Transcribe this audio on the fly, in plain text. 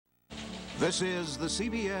This is the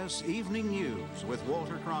CBS Evening News with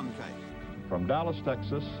Walter Cronkite. From Dallas,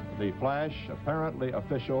 Texas, the flash, apparently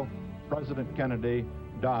official, President Kennedy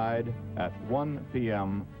died at 1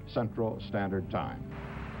 p.m. Central Standard Time.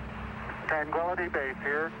 Tranquility Base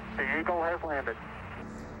here. The Eagle has landed.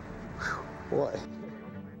 Boy.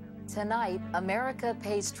 Tonight, America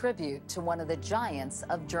pays tribute to one of the giants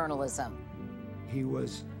of journalism. He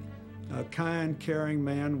was a kind, caring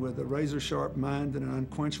man with a razor-sharp mind and an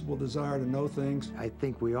unquenchable desire to know things. I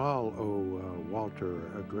think we all owe Walter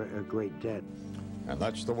a great debt. And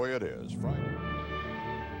that's the way it is, Frank.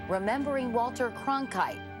 Remembering Walter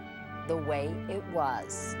Cronkite, the way it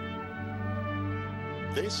was.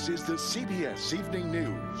 This is the CBS Evening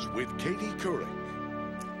News with Katie Couric.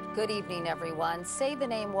 Good evening, everyone. Say the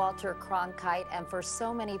name Walter Cronkite, and for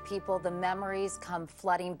so many people, the memories come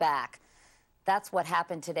flooding back. That's what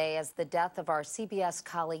happened today as the death of our CBS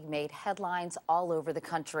colleague made headlines all over the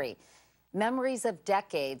country. Memories of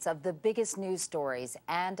decades of the biggest news stories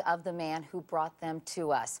and of the man who brought them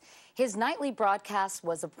to us. His nightly broadcast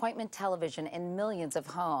was appointment television in millions of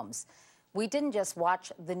homes. We didn't just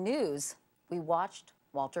watch the news, we watched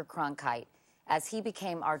Walter Cronkite as he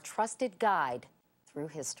became our trusted guide through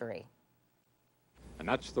history. And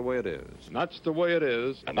that's the way it is. And that's the way it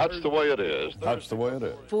is. And that's the way it is. That's the way it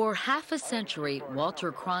is. For half a century,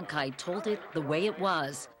 Walter Cronkite told it the way it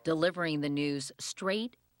was, delivering the news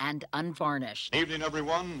straight and unvarnished. Evening,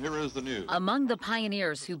 everyone. Here is the news. Among the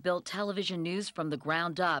pioneers who built television news from the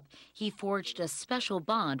ground up, he forged a special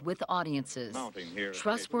bond with audiences.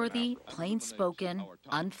 Trustworthy, plain-spoken,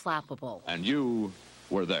 unflappable. And you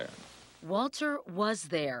were there. Walter was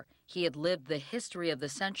there. He had lived the history of the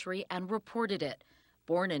century and reported it.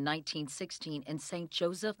 Born in 1916 in St.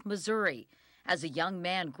 Joseph, Missouri. As a young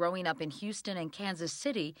man growing up in Houston and Kansas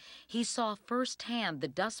City, he saw firsthand the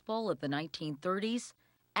Dust Bowl of the 1930s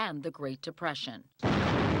and the Great Depression.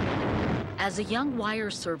 As a young wire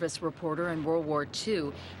service reporter in World War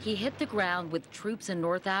II, he hit the ground with troops in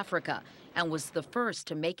North Africa and was the first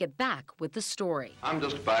to make it back with the story. I'm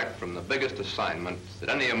just back from the biggest assignment that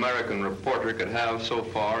any American reporter could have so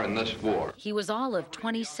far in this war. He was all of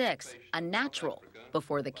 26, a natural,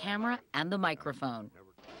 before the camera and the microphone.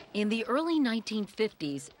 In the early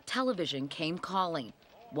 1950s, television came calling.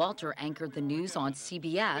 Walter anchored the news on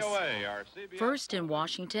CBS, first in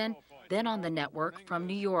Washington, then on the network from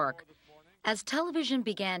New York. As television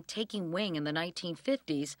began taking wing in the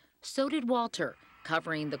 1950s, so did Walter,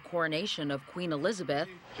 covering the coronation of Queen Elizabeth.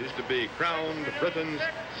 She's to be crowned Britain's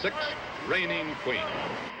sixth reigning queen.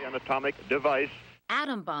 An atomic device.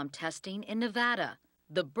 Atom bomb testing in Nevada,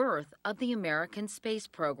 the birth of the American space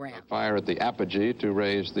program. Fire at the apogee to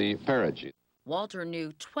raise the perigee. Walter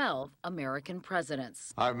knew 12 American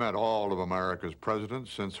presidents. I've met all of America's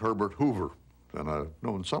presidents since Herbert Hoover, and I've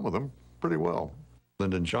known some of them pretty well.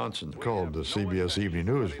 Lyndon Johnson called the CBS Evening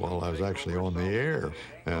News while I was actually on the air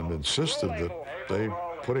and insisted that they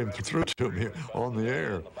put him through to me on the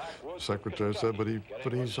air. The secretary said, but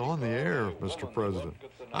he's on the air, Mr. President.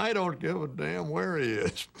 I don't give a damn where he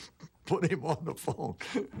is. Put him on the phone.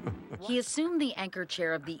 He assumed the anchor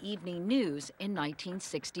chair of the evening news in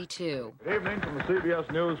 1962. Good evening from the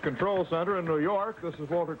CBS News Control Center in New York. This is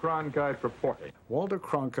Walter Cronkite reporting. Walter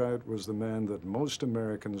Cronkite was the man that most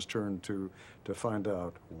Americans turned to find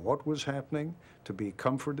out what was happening, to be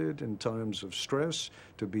comforted in times of stress,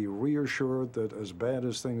 to be reassured that as bad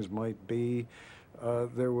as things might be,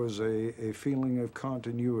 there was a feeling of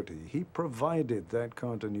continuity. He provided that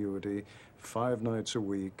continuity 5 nights a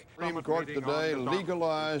week. Supreme Court today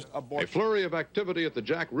legalized abortion. A flurry of activity at the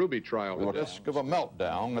Jack Ruby trial. The risk of a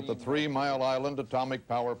meltdown at the 3 Mile Island atomic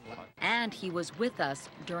power plant. And he was with us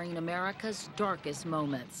during America's darkest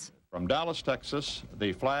moments. From Dallas, Texas,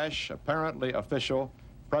 the flash, apparently official,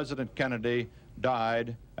 President Kennedy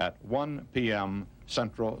died at 1 p.m.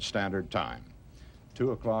 Central Standard Time,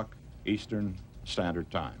 2 o'clock Eastern Standard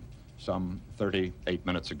Time, some 38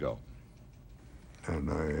 minutes ago.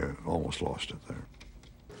 And I almost lost it there.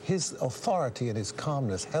 His authority and his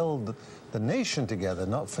calmness held the nation together.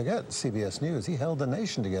 Not forget CBS News. He held the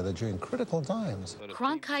nation together during critical times.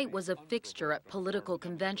 Cronkite was a fixture at political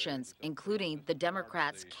conventions, including the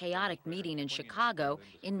Democrats' chaotic meeting in Chicago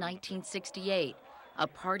in 1968, a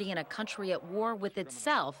party in a country at war with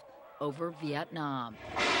itself over Vietnam.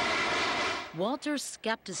 Walter's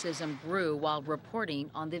skepticism grew while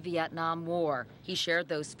reporting on the Vietnam War. He shared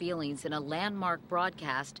those feelings in a landmark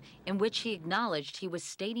broadcast in which he acknowledged he was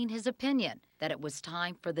stating his opinion that it was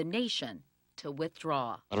time for the nation to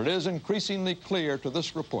withdraw. But it is increasingly clear to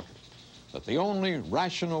this reporter that the only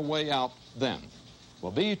rational way out then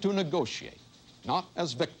will be to negotiate, not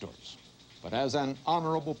as victors, but as an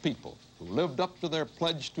honorable people who lived up to their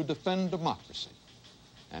pledge to defend democracy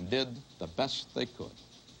and did the best they could.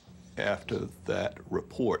 After that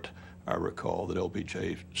report, I recall that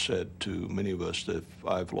LBJ said to many of us that if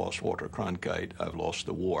I've lost Walter Cronkite, I've lost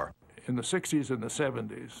the war. In the 60s and the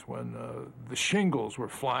 70s, when the shingles were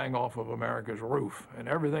flying off of America's roof and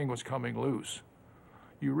everything was coming loose,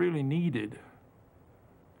 you really needed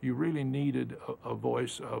a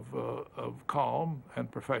voice of calm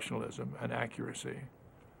and professionalism and accuracy.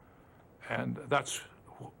 And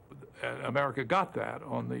America got that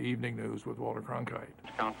on the evening news with Walter Cronkite.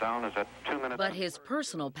 Countdown is at 2 minutes. But his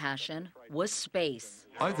personal passion was space.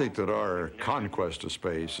 I think that our conquest of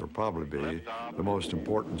space will probably be the most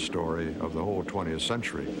important story of the whole 20th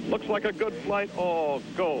century. Looks like a good flight. Oh,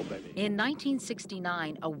 go, baby. In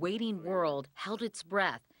 1969, a waiting world held its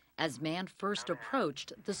breath as man first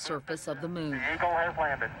approached the surface of the moon. The Eagle has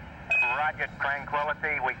landed. Roger,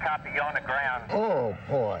 Tranquility. We copy you on the ground. Oh,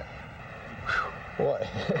 boy. Boy.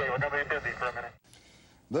 Okay, we're going to be busy for a minute.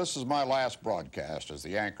 This is my last broadcast as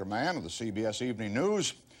the anchor man of the CBS Evening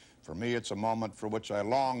News. For me, it's a moment for which I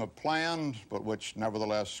long have planned, but which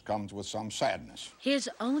nevertheless comes with some sadness. His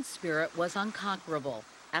own spirit was unconquerable.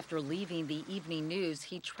 After leaving the evening news,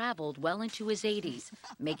 he traveled well into his 80s,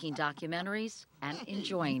 making documentaries and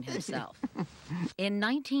enjoying himself. In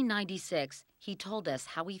 1996, he told us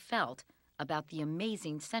how he felt about the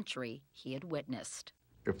amazing century he had witnessed.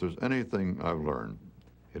 If there's anything I've learned,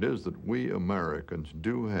 it is that we Americans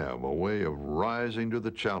do have a way of rising to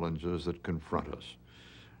the challenges that confront us.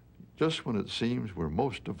 Just when it seems we're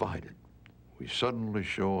most divided, we suddenly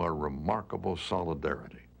show our remarkable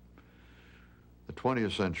solidarity. The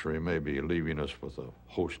 20th century may be leaving us with a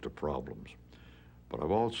host of problems, but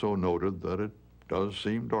I've also noted that it does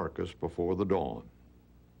seem darkest before the dawn.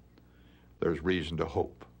 There's reason to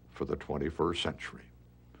hope for the 21st century.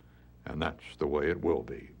 And that's the way it will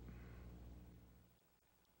be.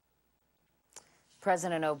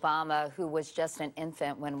 President Obama, who was just an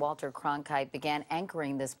infant when Walter Cronkite began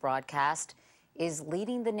anchoring this broadcast, is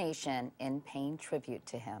leading the nation in paying tribute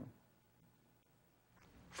to him.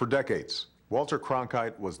 For decades, Walter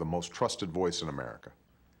Cronkite was the most trusted voice in America.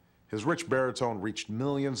 His rich baritone reached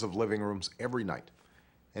millions of living rooms every night.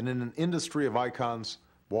 And in an industry of icons,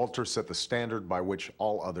 Walter set the standard by which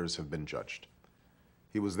all others have been judged.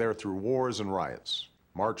 He was there through wars and riots,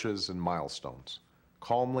 marches and milestones,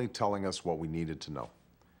 calmly telling us what we needed to know.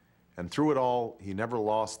 And through it all, he never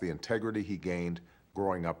lost the integrity he gained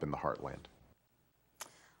growing up in the heartland.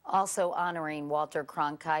 Also honoring Walter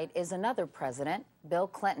Cronkite is another president, Bill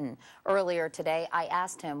Clinton. Earlier today, I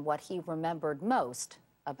asked him what he remembered most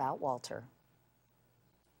about Walter.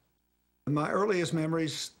 My earliest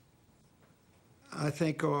memories, I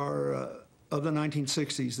think, are of the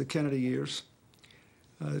 1960s, the Kennedy years.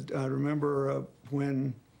 I remember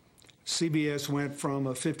when CBS went from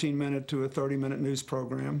a 15-minute to a 30-minute news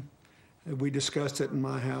program. We discussed it in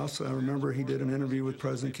my house. I remember he did an interview with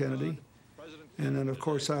President Kennedy. And then, of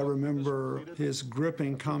course, I remember his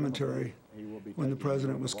gripping commentary when the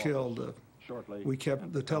president was killed. We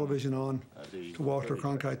kept the television on to Walter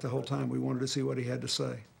Cronkite the whole time. We wanted to see what he had to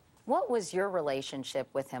say. What was your relationship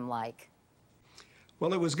with him like?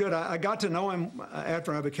 Well, it was good. I got to know him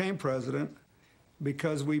after I became president,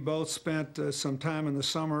 because we both spent some time in the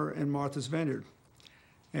summer in Martha's Vineyard.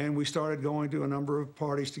 And we started going to a number of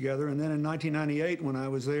parties together. And then in 1998, when I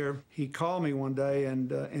was there, he called me one day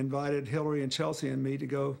and invited Hillary and Chelsea and me to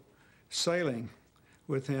go sailing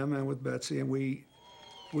with him and with Betsy. And we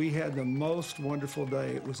had the most wonderful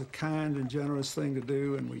day. It was a kind and generous thing to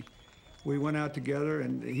do. And we went out together.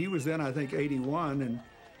 And he was then, I think, 81. And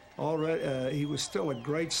already he was still a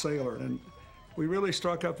great sailor. And we really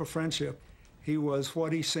struck up a friendship. He was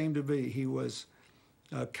what he seemed to be. He was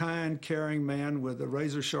a kind, caring man with a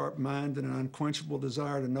razor-sharp mind and an unquenchable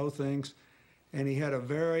desire to know things. And he had a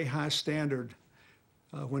very high standard.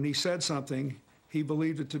 When he said something, he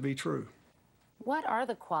believed it to be true. What are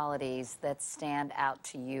the qualities that stand out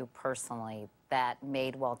to you personally that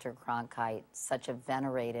made Walter Cronkite such a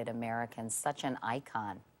venerated American, such an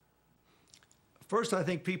icon? First, I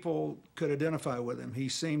think people could identify with him. He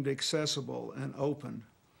seemed accessible and open.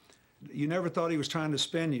 You never thought he was trying to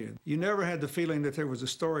spin you. You never had the feeling that there was a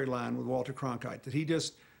storyline with Walter Cronkite, that he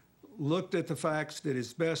just looked at the facts, did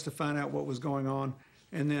his best to find out what was going on,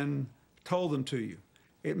 and then told them to you.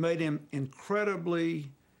 It made him incredibly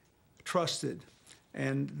trusted,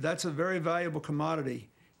 and that's a very valuable commodity.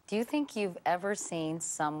 Do you think you've ever seen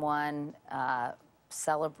someone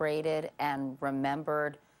celebrated and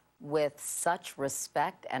remembered with such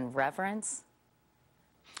respect and reverence?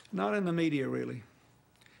 Not in the media, really.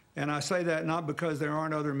 And I say that not because there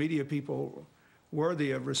aren't other media people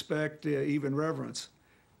worthy of respect, even reverence,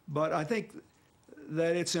 but I think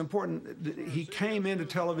that it's important. He came into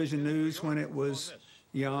television news when it was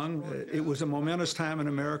young. It was a momentous time in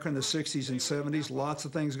America in the 60s and 70s, lots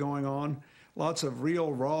of things going on, lots of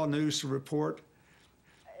real raw news to report.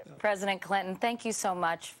 President Clinton, thank you so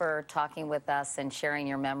much for talking with us and sharing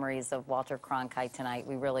your memories of Walter Cronkite tonight.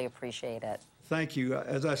 We really appreciate it. Thank you.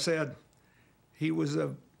 As I said, he was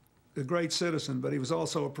a great citizen, but he was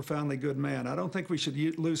also a profoundly good man. I don't think we should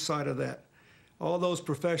lose sight of that. All those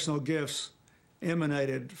professional gifts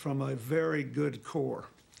emanated from a very good core.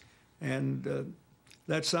 And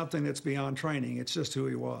that's something that's beyond training. It's just who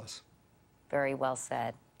he was. Very well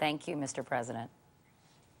said. Thank you, Mr. President.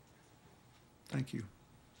 Thank you.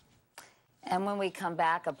 And when we come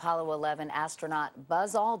back, Apollo 11 astronaut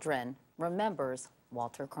Buzz Aldrin remembers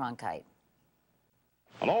Walter Cronkite.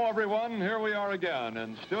 Hello, everyone. Here we are again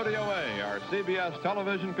in Studio A, our CBS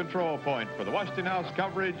television control point for the Westinghouse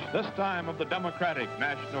coverage, this time of the Democratic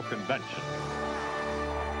National Convention.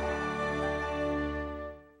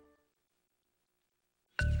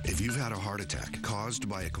 If you've had a heart attack caused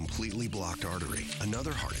by a completely blocked artery,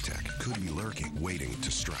 another heart attack could be lurking, waiting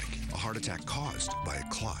to strike. A heart attack caused by a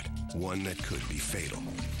clot, one that could be fatal.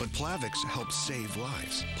 But Plavix helps save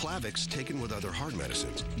lives. Plavix, taken with other heart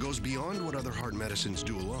medicines, goes beyond what other heart medicines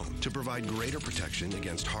do alone to provide greater protection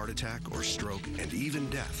against heart attack or stroke and even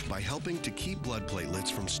death by helping to keep blood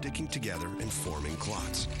platelets from sticking together and forming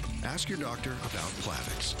clots. Ask your doctor about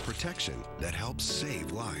Plavix, protection that helps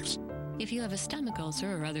save lives. If you have a stomach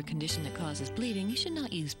ulcer or other condition that causes bleeding, you should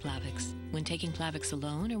not use Plavix. When taking Plavix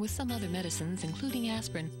alone or with some other medicines, including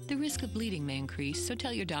aspirin, the risk of bleeding may increase, so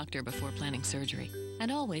tell your doctor before planning surgery.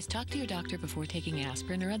 And always talk to your doctor before taking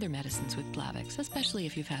aspirin or other medicines with Plavix, especially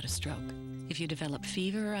if you've had a stroke. If you develop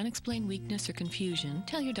fever or unexplained weakness or confusion,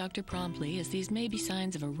 tell your doctor promptly, as these may be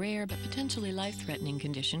signs of a rare but potentially life-threatening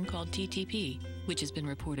condition called TTP, which has been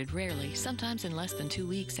reported rarely, sometimes in less than 2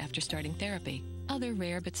 weeks after starting therapy. Other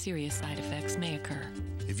rare but serious side effects may occur.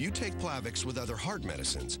 If you take Plavix with other heart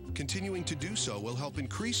medicines, continuing to do so will help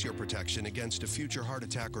increase your protection against a future heart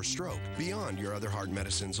attack or stroke beyond your other heart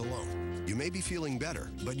medicines alone. You may be feeling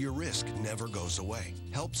better, but your risk never goes away.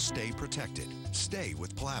 Help stay protected. Stay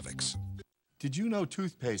with Plavix. Did you know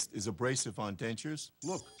toothpaste is abrasive on dentures?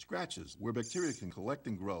 Look, scratches, where bacteria can collect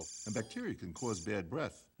and grow, and bacteria can cause bad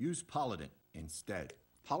breath. Use Polident instead.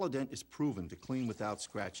 Polident is proven to clean without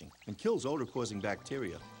scratching and kills odor-causing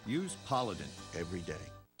bacteria. Use Polident every day.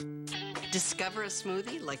 Discover a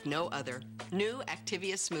smoothie like no other. New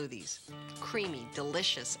Activia smoothies. Creamy,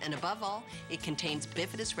 delicious, and above all, it contains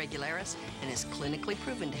Bifidus regularis and is clinically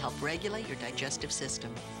proven to help regulate your digestive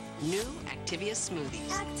system. New Activia smoothies.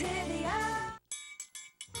 Activia.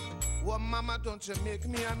 Well, Mama, don't you make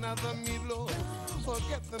me another meatloaf.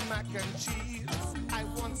 Forget the mac and cheese. I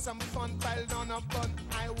want some fun piled on a bun.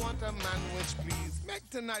 I want a manwich, please. Make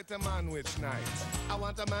tonight a manwich night. I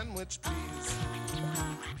want a manwich, please.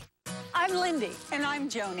 I'm Lindy. And I'm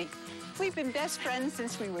Joni. We've been best friends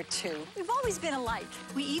since we were 2. We've always been alike.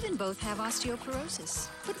 We even both have osteoporosis,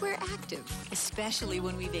 but we're active, especially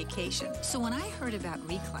when we vacation. So when I heard about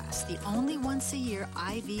Reclass, the only once-a-year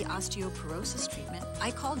IV osteoporosis treatment,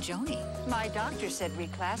 I called Joni. My doctor said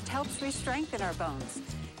Reclass helps re-strengthen our bones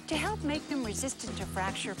to help make them resistant to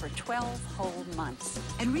fracture for 12 whole months.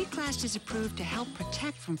 And Reclast is approved to help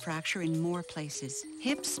protect from fracture in more places: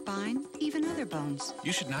 hips, spine, even other bones.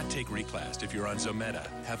 You should not take Reclast if you're on Zometa,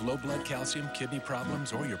 have low blood calcium, kidney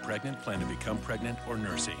problems, or you're pregnant, plan to become pregnant, or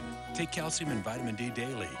nursing. Take calcium and vitamin D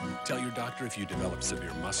daily. Tell your doctor if you develop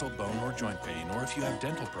severe muscle, bone, or joint pain, or if you have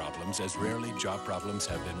dental problems, as rarely jaw problems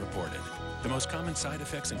have been reported. The most common side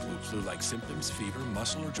effects include flu-like symptoms, fever,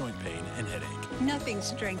 muscle or joint pain, and headache. Nothing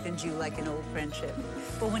strengthens you like an old friendship.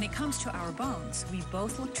 But when it comes to our bones, we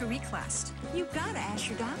both look to Reclast. You've got to ask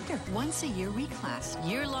your doctor. Once-a-year Reclast,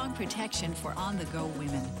 year-long protection for on-the-go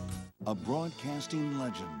women. A broadcasting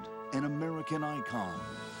legend, an American icon,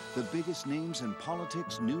 the biggest names in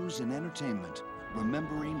politics, news, and entertainment,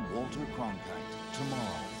 remembering Walter Cronkite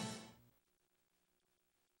tomorrow.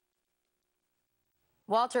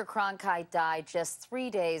 Walter Cronkite died just 3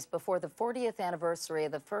 days before the 40th anniversary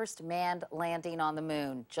of the first manned landing on the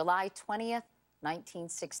moon, July 20th,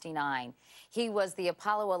 1969. He was the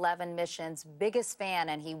Apollo 11 mission's biggest fan,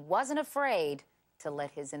 and he wasn't afraid to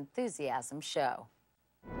let his enthusiasm show.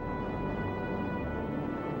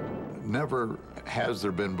 Never has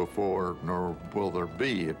there been before, nor will there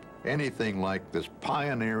be, anything like this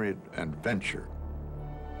pioneering adventure.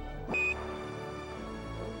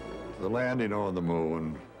 The landing on the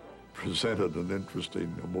moon presented an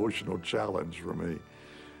interesting emotional challenge for me.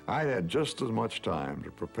 I'd had just as much time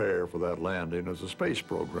to prepare for that landing as the space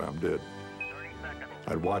program did. 30 seconds.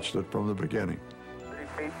 I'd watched it from the beginning. 3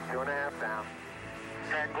 feet, 2.5 down.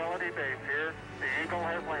 Tranquility Base here. The Eagle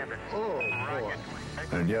has landed. Oh, boy.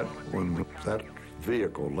 And yet, when that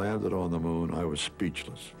vehicle landed on the moon, I was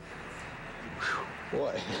speechless.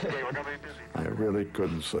 Boy. I really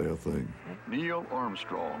couldn't say a thing. Neil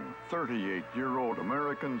Armstrong, 38-year-old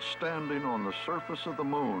American standing on the surface of the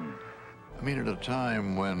moon. I mean, at a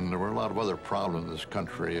time when there were a lot of other problems in this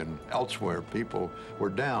country and elsewhere, people were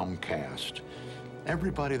downcast.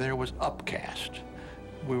 Everybody there was upcast.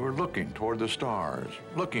 We were looking toward the stars,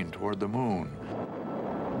 looking toward the moon.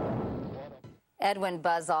 Edwin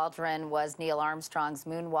Buzz Aldrin was Neil Armstrong's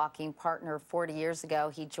moonwalking partner 40 years ago.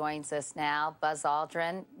 He joins us now. Buzz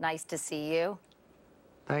Aldrin, nice to see you.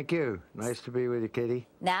 Thank you. Nice to be with you, Katie.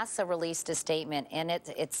 NASA released a statement. In it,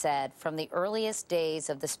 it said, from the earliest days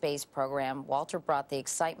of the space program, Walter brought the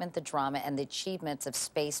excitement, the drama, and the achievements of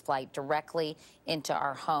spaceflight directly into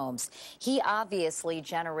our homes. He obviously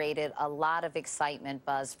generated a lot of excitement,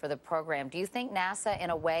 Buzz, for the program. Do you think NASA, in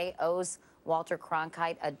a way, owes Walter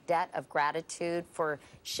Cronkite a debt of gratitude for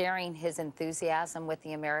sharing his enthusiasm with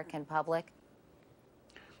the American public?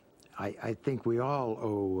 I think we all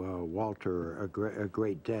owe Walter a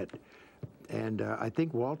great debt. And I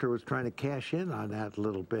think Walter was trying to cash in on that a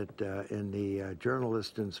little bit in the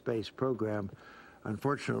Journalist in Space program.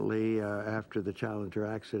 Unfortunately, after the Challenger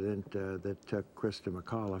accident that took Krista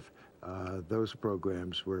McAuliffe, those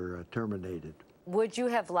programs were terminated. Would you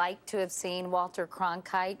have liked to have seen Walter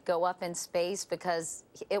Cronkite go up in space? Because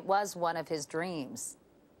it was one of his dreams.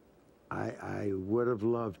 I would have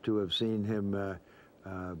loved to have seen him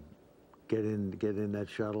get in that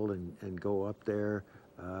shuttle and go up there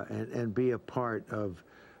and be a part of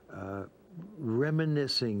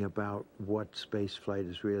reminiscing about what spaceflight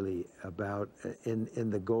is really about in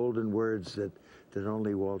the golden words that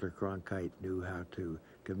only Walter Cronkite knew how to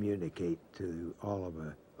communicate to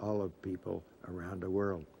all of people around the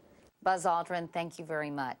world. Buzz Aldrin, thank you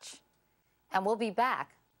very much. And we'll be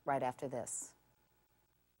back right after this.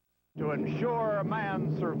 To ensure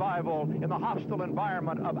man's survival in the hostile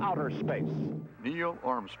environment of outer space. Neil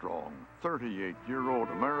Armstrong, 38-year-old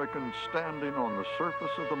American standing on the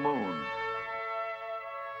surface of the moon.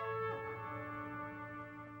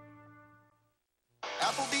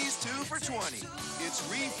 Applebee's 2 for $20. It's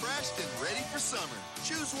refreshed and ready for summer.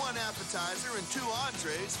 Choose one appetizer and 2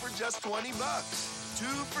 entrees for just $20. 2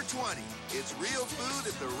 for $20. It's real food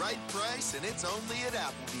at the right price, and it's only at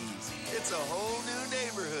Applebee's. It's a whole new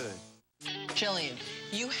neighborhood. Jillian,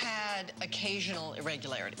 you had occasional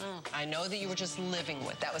irregularity. I know that you were just living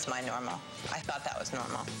with. That was my normal. I thought that was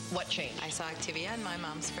normal. What changed? I saw Activia in my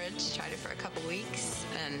mom's fridge, tried it for a couple weeks,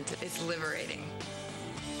 and it's liberating.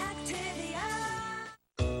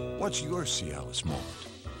 What's your Cialis moment?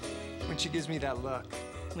 When she gives me that look.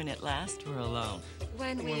 When at last we're alone.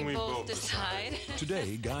 When we both decide.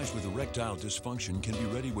 Today, guys with erectile dysfunction can be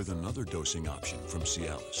ready with another dosing option from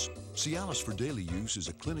Cialis. Cialis for daily use is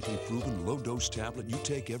a clinically proven low-dose tablet you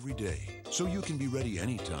take every day, so you can be ready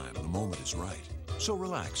anytime the moment is right. So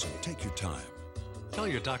relax and take your time. Tell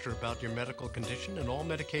your doctor about your medical condition and all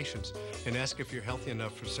medications, and ask if you're healthy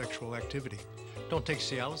enough for sexual activity. Don't take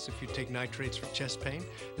Cialis if you take nitrates for chest pain,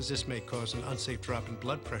 as this may cause an unsafe drop in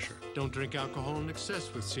blood pressure. Don't drink alcohol in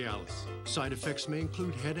excess with Cialis. Side effects may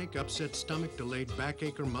include headache, upset stomach, delayed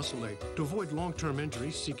backache, or muscle ache. To avoid long-term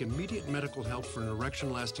injuries, seek immediate medical help for an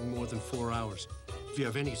erection lasting more than 4 hours. If you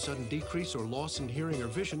have any sudden decrease or loss in hearing or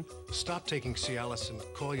vision, stop taking Cialis and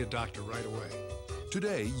call your doctor right away.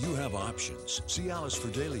 Today, you have options. Cialis for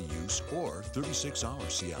daily use or 36-hour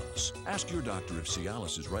Cialis. Ask your doctor if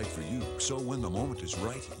Cialis is right for you, so when the moment is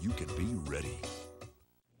right, you can be ready.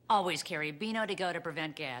 Always carry Beano to go to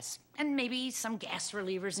prevent gas. And maybe some gas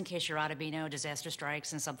relievers in case you're out of Beano, disaster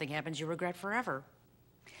strikes, and something happens you regret forever.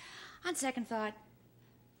 On second thought,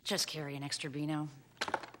 just carry an extra Beano.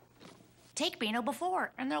 Take Beano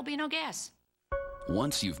before, and there'll be no gas.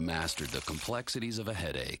 Once you've mastered the complexities of a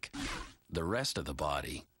headache, the rest of the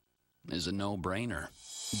body is a no-brainer.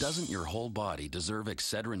 Doesn't your whole body deserve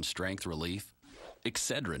Excedrin strength relief?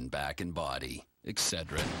 Excedrin back in body.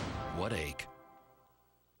 Excedrin. What ache?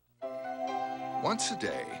 Once a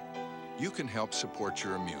day, you can help support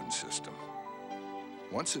your immune system.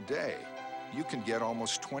 Once a day, you can get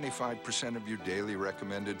almost 25% of your daily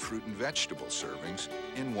recommended fruit and vegetable servings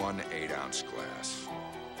in one 8-ounce glass.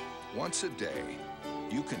 Once a day,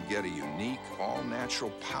 you can get a unique, all-natural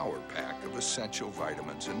power pack of essential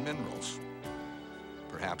vitamins and minerals.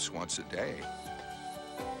 Perhaps once a day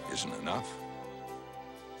isn't enough.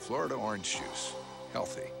 Florida orange juice.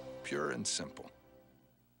 Healthy, pure, and simple.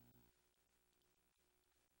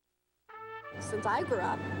 Since I grew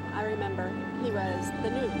up, I remember he was the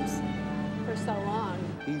news for so long.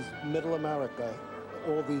 He's middle America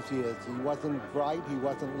all these years. He wasn't right, he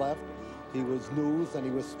wasn't left. He was news and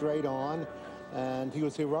he was straight on, and he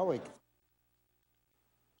was heroic.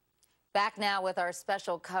 Back now with our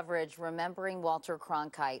special coverage, Remembering Walter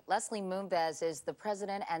Cronkite. Leslie Moonves is the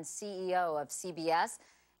president and CEO of CBS,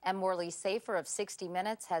 and Morley Safer of 60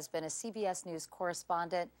 Minutes has been a CBS News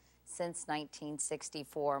correspondent since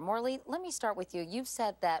 1964. Morley, let me start with you. You've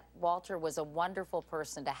said that Walter was a wonderful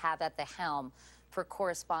person to have at the helm for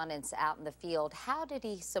correspondents out in the field. How did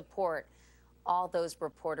he support all those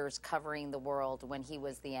reporters covering the world when he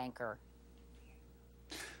was the anchor?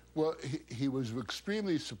 Well, he was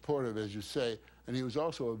extremely supportive, as you say, and he was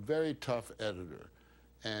also a very tough editor.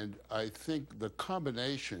 And I think the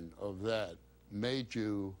combination of that made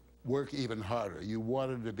you work even harder. You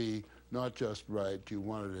wanted to be not just right, you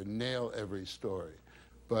wanted to nail every story.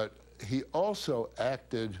 But he also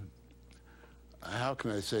acted, how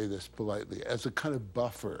can I say this politely, as a kind of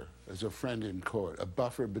buffer, as a friend in court, a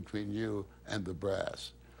buffer between you and the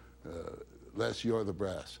brass. Les, you're the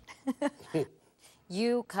brass.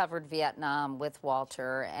 You covered Vietnam with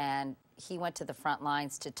Walter, and he went to the front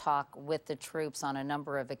lines to talk with the troops on a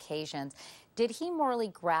number of occasions. Did he morally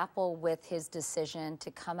grapple with his decision to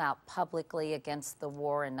come out publicly against the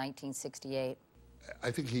war in 1968?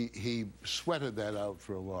 I think he sweated that out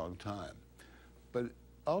for a long time. But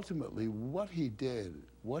ultimately, what he did,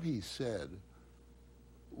 what he said,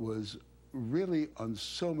 was really on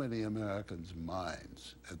so many Americans'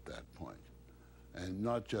 minds at that point. And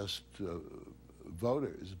not just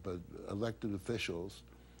voters, but elected officials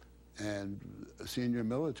and senior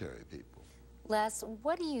military people. Les,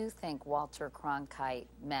 what do you think Walter Cronkite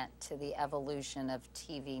meant to the evolution of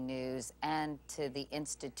TV news and to the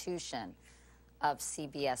institution of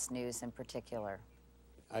CBS News in particular?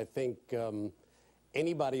 I think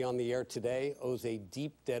anybody on the air today owes a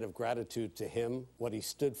deep debt of gratitude to him, what he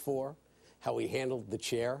stood for, how he handled the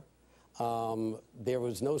chair. There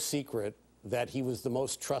was no secret that he was the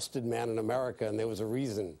most trusted man in America, and there was a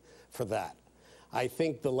reason for that. I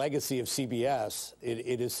think the legacy of CBS,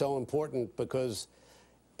 it is so important because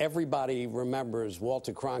everybody remembers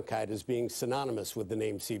Walter Cronkite as being synonymous with the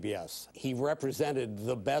name CBS. He represented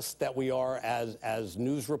the best that we are as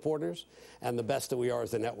news reporters and the best that we are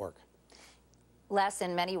as a network. Les,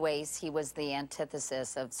 in many ways, he was the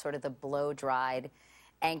antithesis of sort of the blow-dried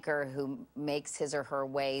anchor who makes his or her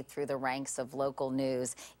way through the ranks of local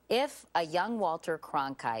news. If a young Walter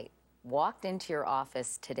Cronkite walked into your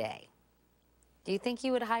office today, do you think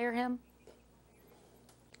you would hire him?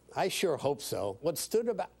 I sure hope so. What stood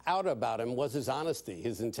out about him was his honesty,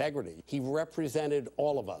 his integrity. He represented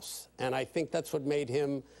all of us, and I think that's what made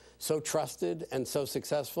him so trusted and so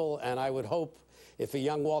successful, and I would hope if a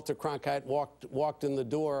young Walter Cronkite walked in the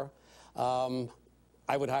door,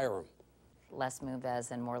 I would hire him. Les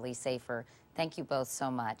Moonves and Morley Safer, thank you both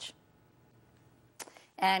so much.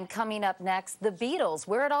 And coming up next, the Beatles,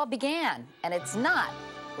 where it all began, and it's not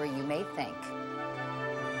where you may think.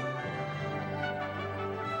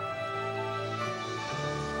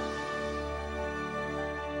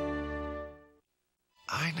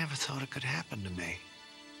 I never thought it could happen to me.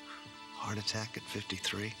 Heart attack at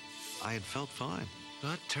 53. I had felt fine.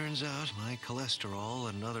 But turns out my cholesterol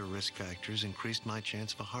and other risk factors increased my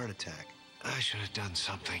chance of a heart attack. I should have done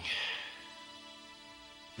something.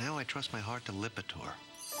 Now I trust my heart to Lipitor.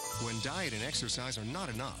 When diet and exercise are not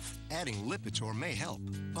enough, adding Lipitor may help.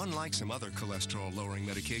 Unlike some other cholesterol-lowering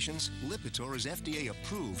medications, Lipitor is FDA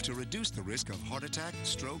approved to reduce the risk of heart attack,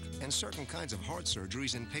 stroke, and certain kinds of heart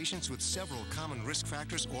surgeries in patients with several common risk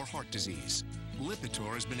factors or heart disease.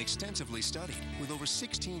 Lipitor has been extensively studied with over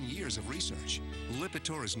 16 years of research.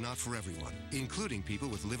 Lipitor is not for everyone, including people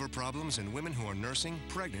with liver problems and women who are nursing,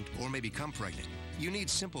 pregnant, or may become pregnant. You need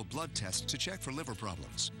simple blood tests to check for liver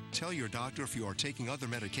problems. Tell your doctor if you are taking other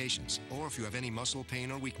medications or if you have any muscle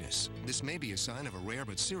pain or weakness. This may be a sign of a rare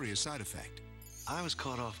but serious side effect. I was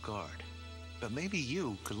caught off guard, but maybe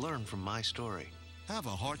you could learn from my story. Have a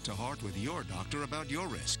heart-to-heart with your doctor about your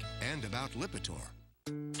risk and about Lipitor.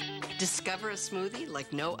 Discover a smoothie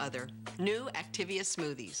like no other. New Activia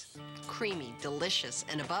Smoothies. Creamy, delicious,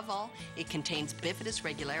 and above all, it contains Bifidus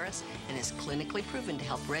regularis and is clinically proven to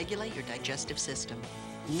help regulate your digestive system.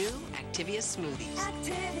 New Activia Smoothies.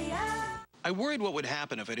 Activia! I worried what would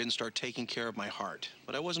happen if I didn't start taking care of my heart,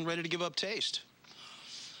 but I wasn't ready to give up taste.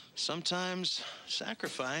 Sometimes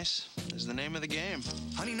sacrifice is the name of the game.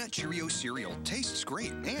 Honey Nut Cheerio cereal tastes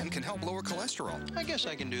great and can help lower cholesterol. I guess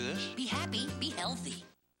I can do this. Be happy, be healthy.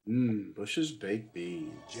 Bush's baked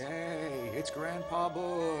beans. Jay, it's Grandpa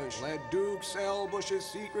Bush. Let Duke sell Bush's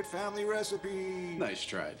secret family recipe. Nice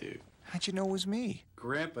try, Duke. How'd you know it was me?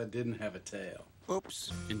 Grandpa didn't have a tail.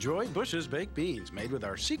 Oops. Enjoy Bush's baked beans made with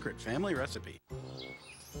our secret family recipe.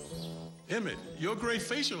 Emmett, your gray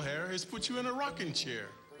facial hair has put you in a rocking chair.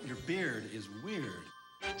 Your beard is weird.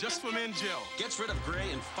 Just for Men gel. Gets rid of gray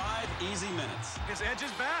in 5 easy minutes. His edge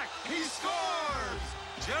is back. He scores!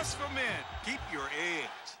 Just for Men. Keep your edge.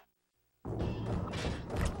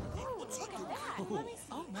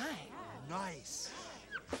 Oh, my. Nice.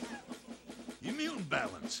 Immune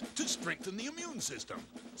balance to strengthen the immune system,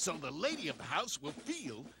 so the lady of the house will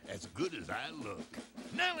feel as good as I look.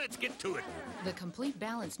 Now let's get to it. The complete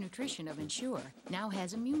balanced nutrition of Ensure now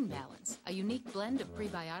has Immune Balance, a unique blend of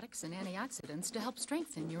prebiotics and antioxidants to help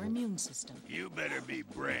strengthen your immune system. You better be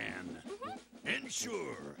Bran.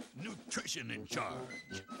 Ensure, nutrition in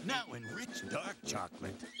charge. Now in rich dark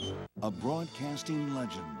chocolate. A broadcasting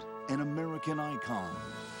legend, an American icon.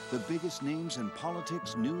 The biggest names in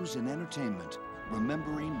politics, news, and entertainment.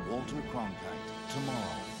 Remembering Walter Cronkite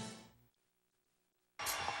tomorrow.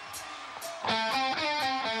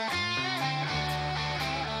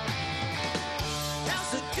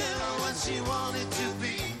 How's the girl what she wanted to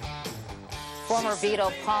be? Former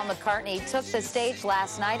Beatle Paul McCartney took the stage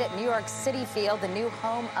last night at New York City Field, the new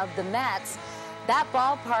home of the Mets. That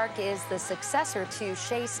ballpark is the successor to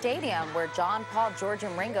Shea Stadium, where John, Paul, George,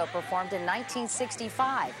 and Ringo performed in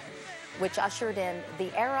 1965, which ushered in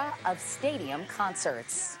the era of stadium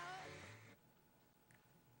concerts.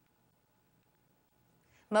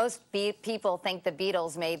 Most people think the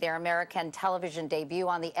Beatles made their American television debut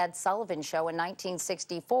on the Ed Sullivan Show in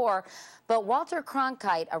 1964, but Walter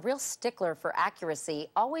Cronkite, a real stickler for accuracy,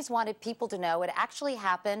 always wanted people to know it actually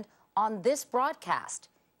happened on this broadcast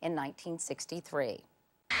in 1963.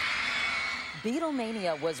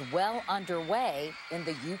 Beatlemania was well underway in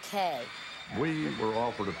the UK. We were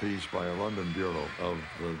offered a piece by a London bureau of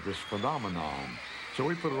this phenomenon, so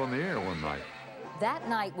we put it on the air one night. That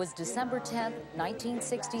night was December 10th,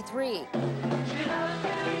 1963.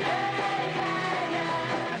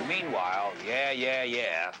 And meanwhile,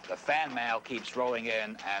 yeah, the fan mail keeps rolling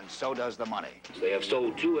in, and so does the money. They have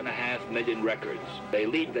sold 2.5 million records. They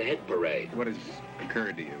lead the hit parade. What has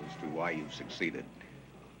occurred to you as to why you've succeeded?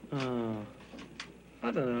 I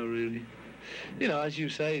don't know, really. You know, as you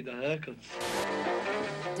say, the haircuts.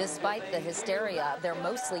 Despite the hysteria of their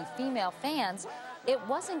mostly female fans, it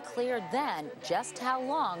wasn't clear then just how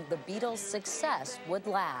long the Beatles' success would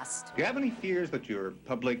last. Do you have any fears that your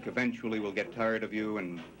public eventually will get tired of you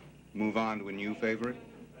and move on to a new favorite?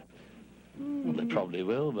 Well, they probably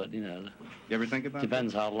will, but, you know... You ever think about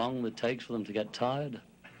Depends how long it takes for them to get tired.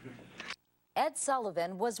 Ed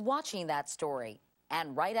Sullivan was watching that story,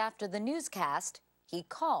 and right after the newscast, he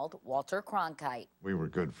called Walter Cronkite. We were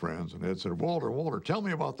good friends, and Ed said, Walter, tell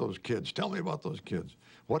me about those kids. Tell me about those kids.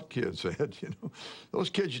 What kids, Ed? You know, those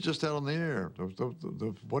kids you just had on the air.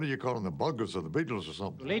 What do you call them, the Buggers or the Beatles or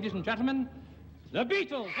something? Ladies and gentlemen, the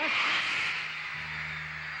Beatles.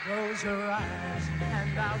 Close your eyes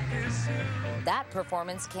and I'll kiss you. That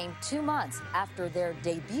performance came 2 months after their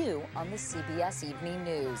debut on the CBS Evening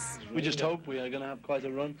News. We just hope we are going to have quite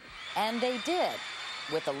a run. And they did,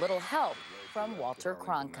 with a little help from Walter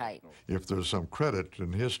Cronkite. If there's some credit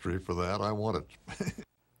in history for that, I want it.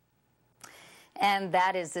 And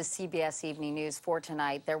that is the CBS Evening News for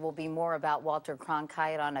tonight. There will be more about Walter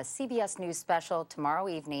Cronkite on a CBS News special tomorrow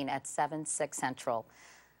evening at 7, 6 Central.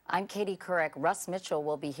 I'm Katie Couric. Russ Mitchell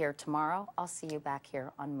will be here tomorrow. I'll see you back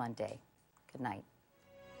here on Monday. Good night.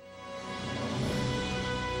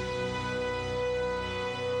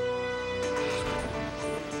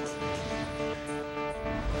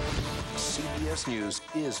 CBS News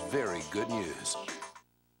is very good news.